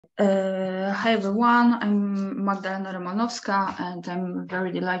Hi everyone, I'm Magdalena Romanowska and I'm very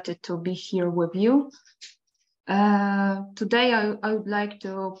delighted to be here with you. Today I would like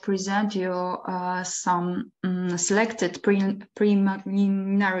to present you some selected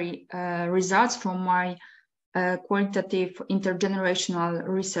preliminary results from my qualitative intergenerational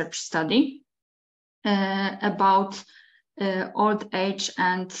research study about old age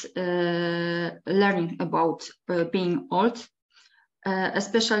and learning about being old.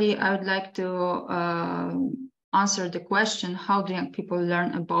 Especially, I would like to answer the question, how do young people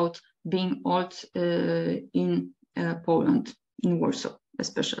learn about being old in Poland, in Warsaw,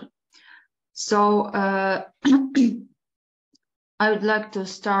 especially. So I would like to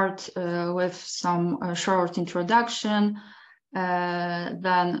start with some short introduction,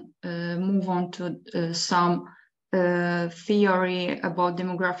 then move on to some theory about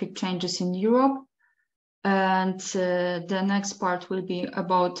demographic changes in Europe. And the next part will be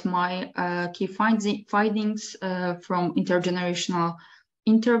about my key findings from intergenerational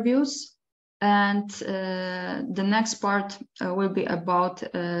interviews. And the next part will be about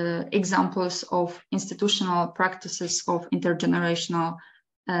examples of institutional practices of intergenerational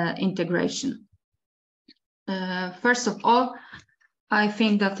integration. First of all, I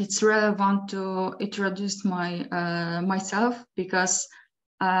think that it's relevant to introduce myself because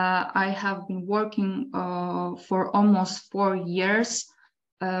I have been working for almost 4 years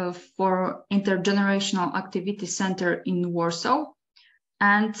for Intergenerational Activity Center in Warsaw.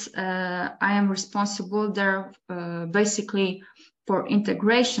 And I am responsible there basically for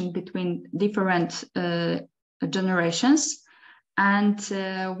integration between different generations. And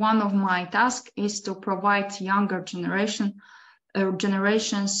one of my tasks is to provide younger generations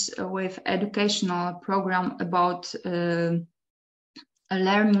with educational program about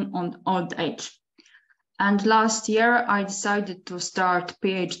learning on old age. And last year, I decided to start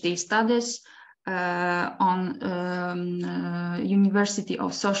PhD studies on University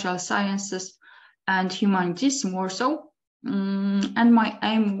of Social Sciences and Humanities in Warsaw. And my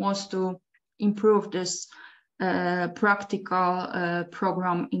aim was to improve this practical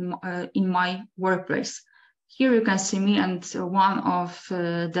program in my workplace. Here you can see me and one of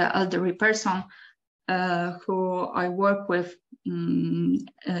the elderly person who I work with in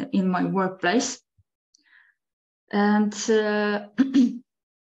my workplace. And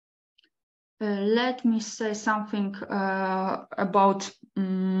let me say something about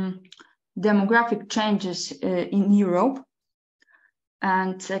demographic changes in Europe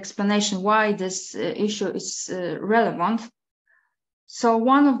and explanation why this issue is relevant. So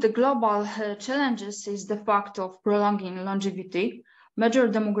one of the global challenges is the fact of prolonging longevity. Major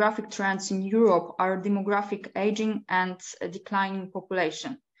demographic trends in Europe are demographic aging and a declining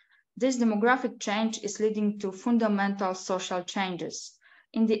population. This demographic change is leading to fundamental social changes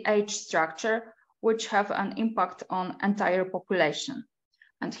in the age structure, which have an impact on entire population.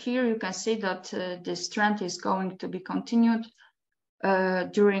 And here you can see that this trend is going to be continued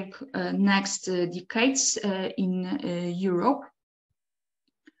during next decades in Europe.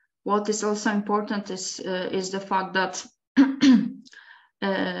 What is also important is the fact that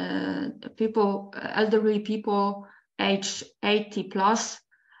elderly people age 80 plus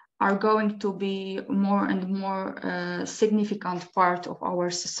are going to be more and more significant part of our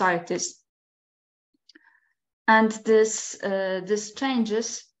societies. And this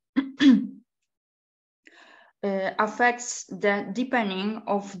changes affects the deepening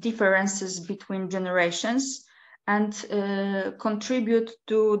of differences between generations and contribute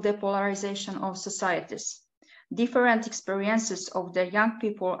to the polarization of societies. Different experiences of the young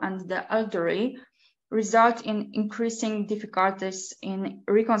people and the elderly result in increasing difficulties in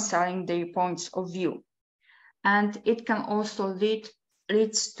reconciling their points of view. And it can also leads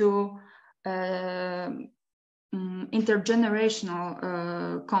to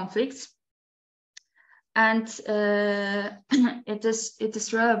intergenerational conflicts. And it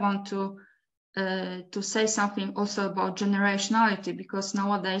is relevant to say something also about generationality, because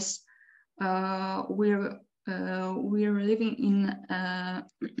nowadays we're living in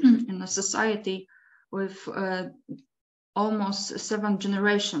a society with almost 7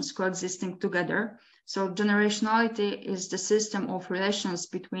 generations coexisting together. So generationality is the system of relations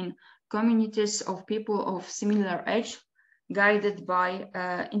between communities of people of similar age, guided by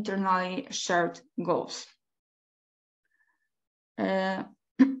internally shared goals. Oh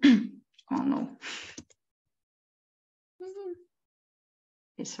no.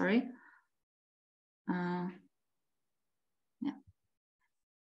 Okay, sorry. Yeah.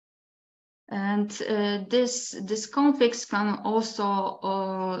 And this conflicts can also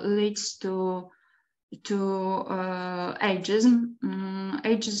leads to ageism.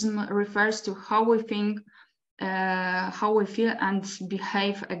 Ageism refers to how we think, how we feel and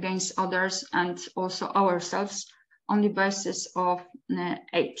behave against others and also ourselves on the basis of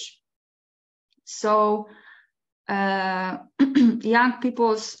age. So young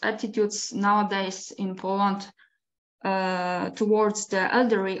people's attitudes nowadays in Poland towards the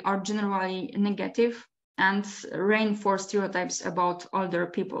elderly are generally negative and reinforce stereotypes about older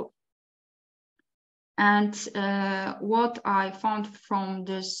people. And what I found from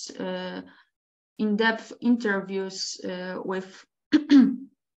this in-depth interviews with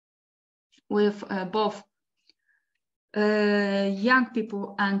with both young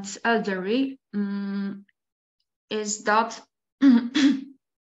people and elderly is that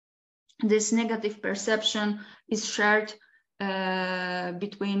this negative perception is shared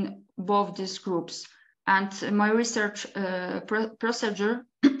between both these groups. And my research procedure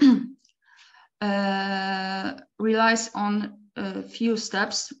relies on a few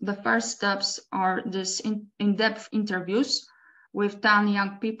steps. The first steps are this in-depth interviews with 10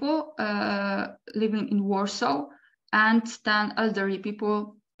 young people living in Warsaw and 10 elderly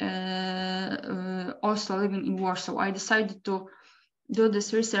people also living in Warsaw. I decided to do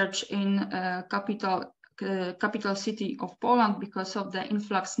this research in capital city of Poland because of the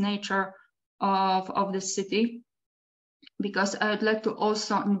influx nature of the city, because I would like to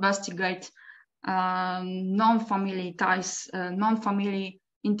also investigate non-family ties, non-family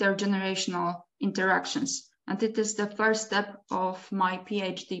intergenerational interactions. And it is the first step of my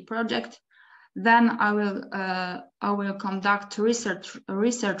PhD project. Then I will conduct a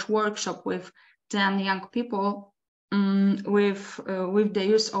research workshop with 10 young people with the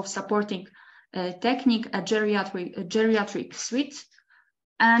use of supporting technique, a geriatric suite.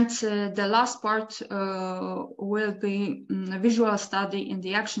 And the last part will be a visual study in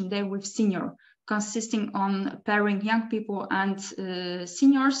the action day with senior, consisting on pairing young people and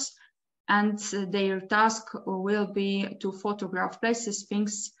seniors. And their task will be to photograph places,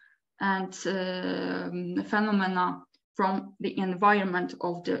 things, and phenomena from the environment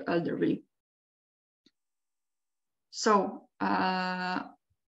of the elderly. So I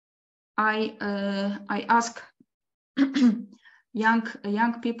ask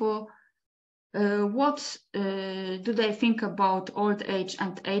young people what do they think about old age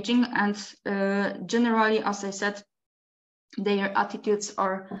and aging, and generally, as I said, their attitudes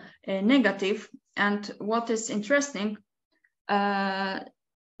are negative. And what is interesting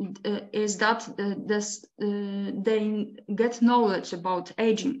is that they get knowledge about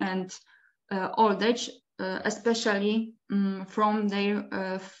aging and old age, especially from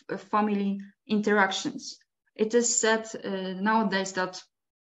their family interactions. It is said nowadays that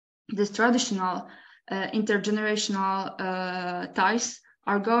these traditional intergenerational ties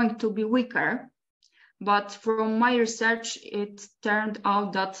are going to be weaker. But from my research, it turned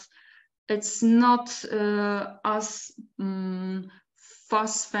out that it's not as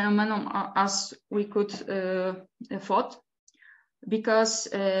fast phenomenon as we could thought, because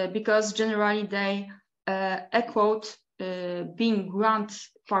generally they equate being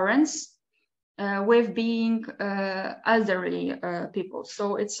grandparents with being elderly people.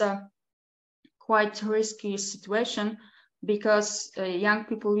 So it's a quite risky situation, because young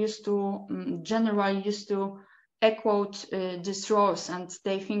people generally used to equate these roles, and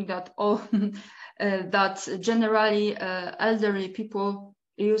they think that that generally elderly people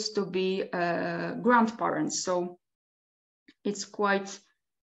used to be grandparents. So it's quite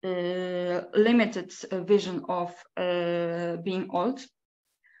limited vision of being old.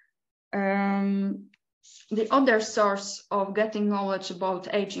 The other source of getting knowledge about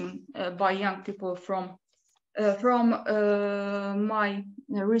aging by young people from my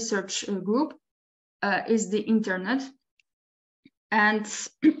research group is the internet. And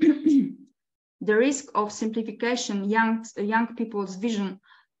the risk of simplification young people's vision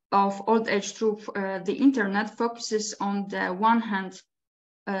of old age through the internet focuses on the one hand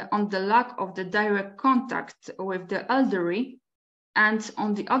on the lack of the direct contact with the elderly, and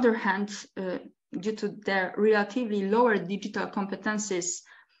on the other hand, due to the relatively lower digital competencies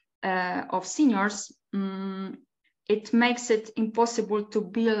of seniors, it makes it impossible to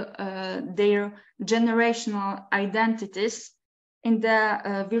build their generational identities in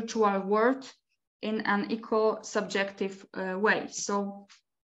the virtual world in an eco-subjective way. So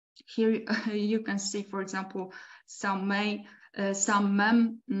here you can see, for example, some meme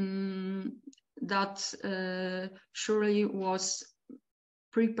that surely was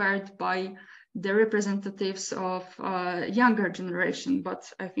prepared by the representatives of younger generation,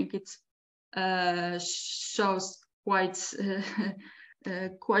 but I think it shows quite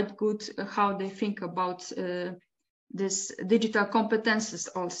quite good how they think about this digital competences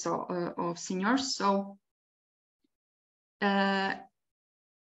also of seniors. So at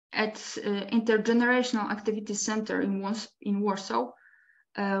Intergenerational Activity Center in Warsaw,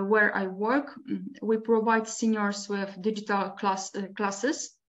 where I work, we provide seniors with digital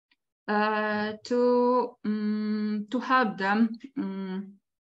classes to help them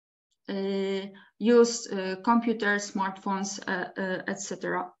use computers, smartphones,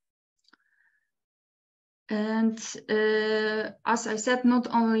 etc. And as I said, not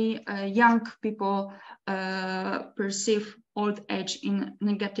only young people perceive old age in a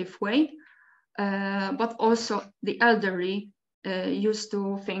negative way, but also the elderly used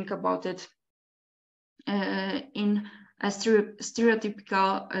to think about it in a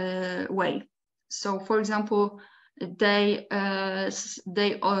stereotypical way. So, for example, they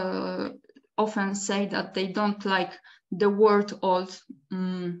often say that they don't like the word old.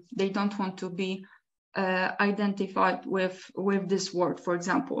 They don't want to be identified with this word, for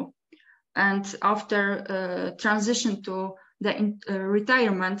example. And after transition to the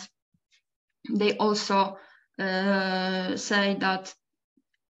retirement, they also say that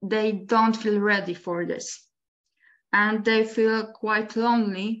they don't feel ready for this, and they feel quite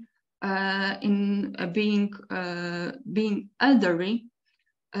lonely in being elderly,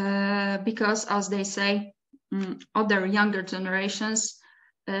 because, as they say, other younger generations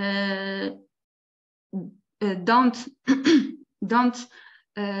don't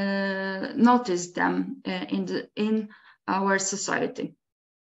notice them in our society.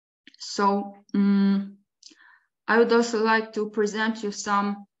 So I would also like to present you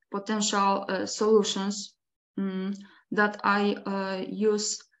some potential solutions that I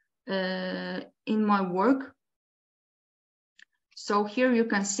use in my work. So here you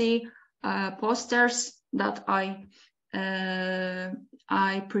can see posters that I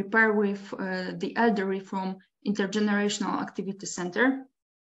prepare with the elderly from Intergenerational Activity Center,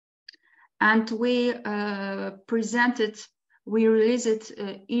 and we release it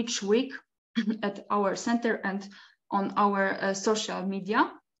each week at our center and on our social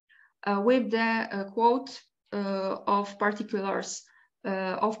media with the quote of particular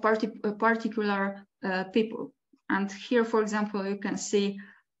people. And here, for example, you can see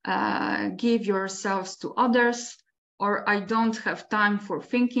give yourselves to others, or I don't have time for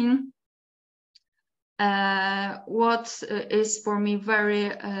thinking. What is for me very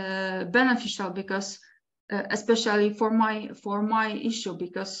beneficial, because especially for my issue,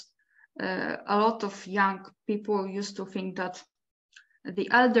 because a lot of young people used to think that the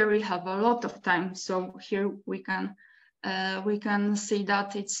elderly have a lot of time. So here we can see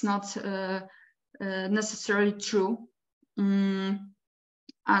that it's not necessarily true,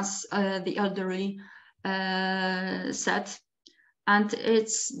 as the elderly said, and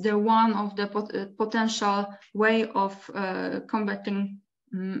it's the one of the potential way of combating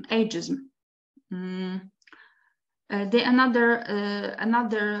ageism.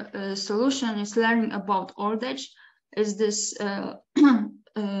 Another solution is learning about old age. Is this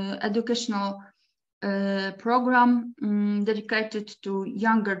educational program dedicated to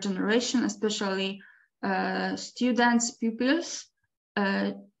younger generation, especially students, pupils,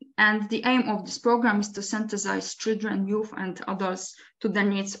 and the aim of this program is to sensitize children, youth, and adults to the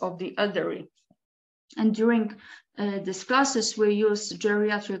needs of the elderly. And during these classes, we use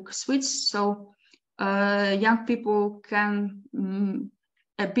geriatric suites, so young people can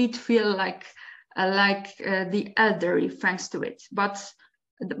a bit feel like the elderly thanks to it. But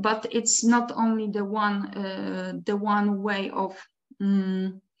it's not only the one way of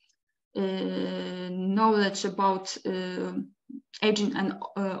knowledge about aging and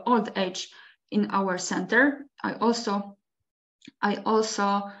old age in our center. I also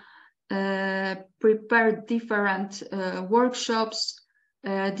prepare different workshops,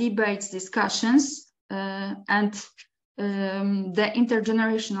 debates, discussions, and the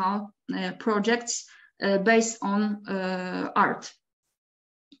intergenerational projects based on art.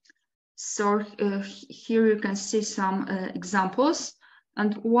 So here you can see some examples,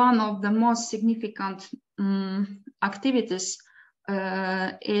 and one of the most significant activities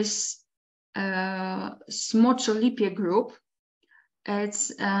is Sciinov Group.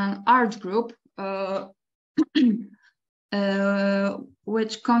 It's an art group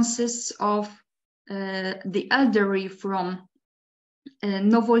which consists of the elderly from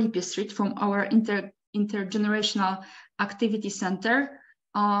Novolipie Street, from our intergenerational activity center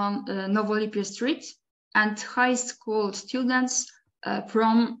on Novolipie Street, and high school students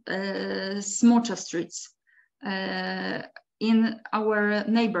from Smocha Streets in our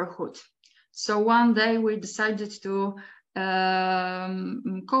neighborhood. So one day we decided to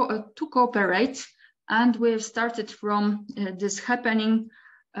to cooperate, and we've started from this happening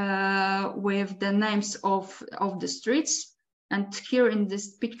with the names of the streets. And here in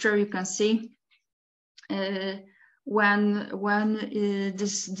this picture you can see when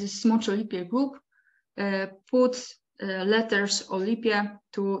this Smoczo Lipie group put letters Olipie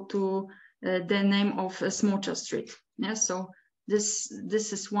to the name of Smoczo Street. Yeah, so this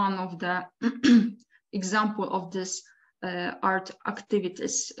is one of the example of this art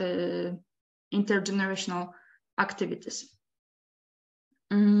activities, intergenerational activities.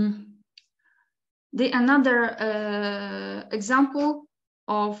 Another example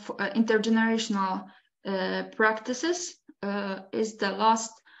of intergenerational practices is the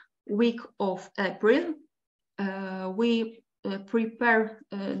last week of April. We prepare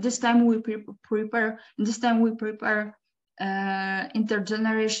this time we prepare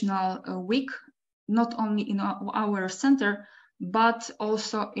intergenerational week, not only in our center but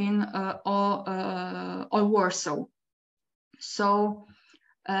also in all Warsaw. So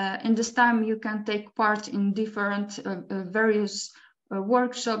in this time you can take part in different various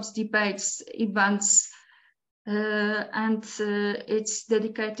workshops, debates, events, and it's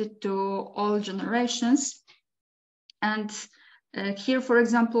dedicated to all generations. And here, for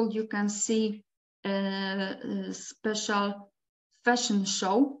example, you can see a special fashion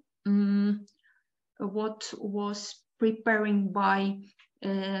show, what was preparing by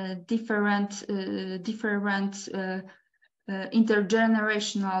different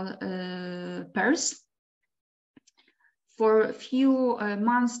intergenerational pairs. For a few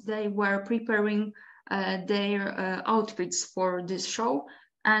months, they were preparing their outfits for this show,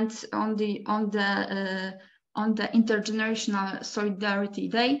 and on the Intergenerational Solidarity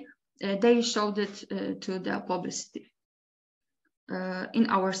Day, they showed it to the publicity in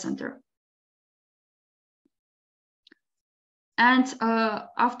our center. And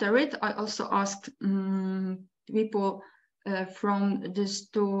after it, I also asked people from these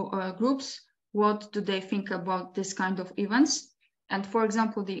two groups, what do they think about this kind of events? And for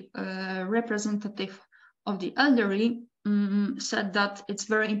example, the representative of the elderly said that it's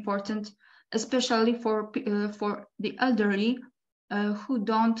very important, especially for the elderly who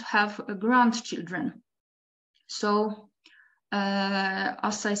don't have grandchildren. So,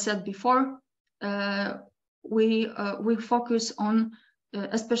 as I said before, we focus on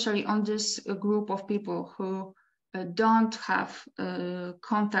especially on this group of people who don't have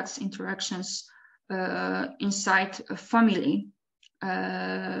contacts, interactions inside a family,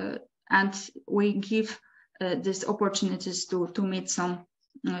 and we give these opportunities to meet some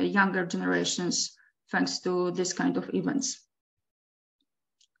younger generations thanks to this kind of events.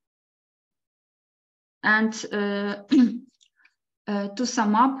 And to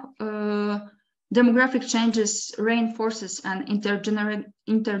sum up, demographic changes reinforces an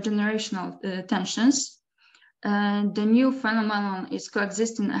intergenerational tensions. The new phenomenon is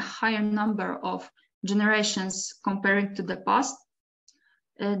coexisting a higher number of generations comparing to the past.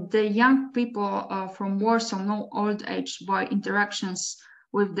 The young people from Warsaw know old age by interactions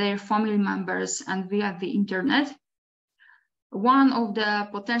with their family members and via the internet. One of the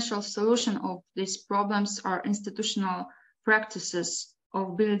potential solutions of these problems are institutional practices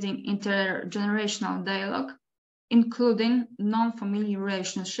of building intergenerational dialogue, including non-family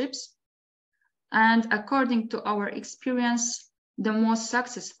relationships. And according to our experience, the most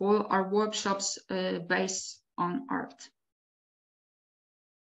successful are workshops based on art.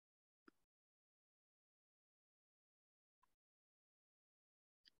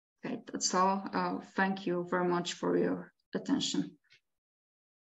 Okay, that's all. Thank you very much for your attention.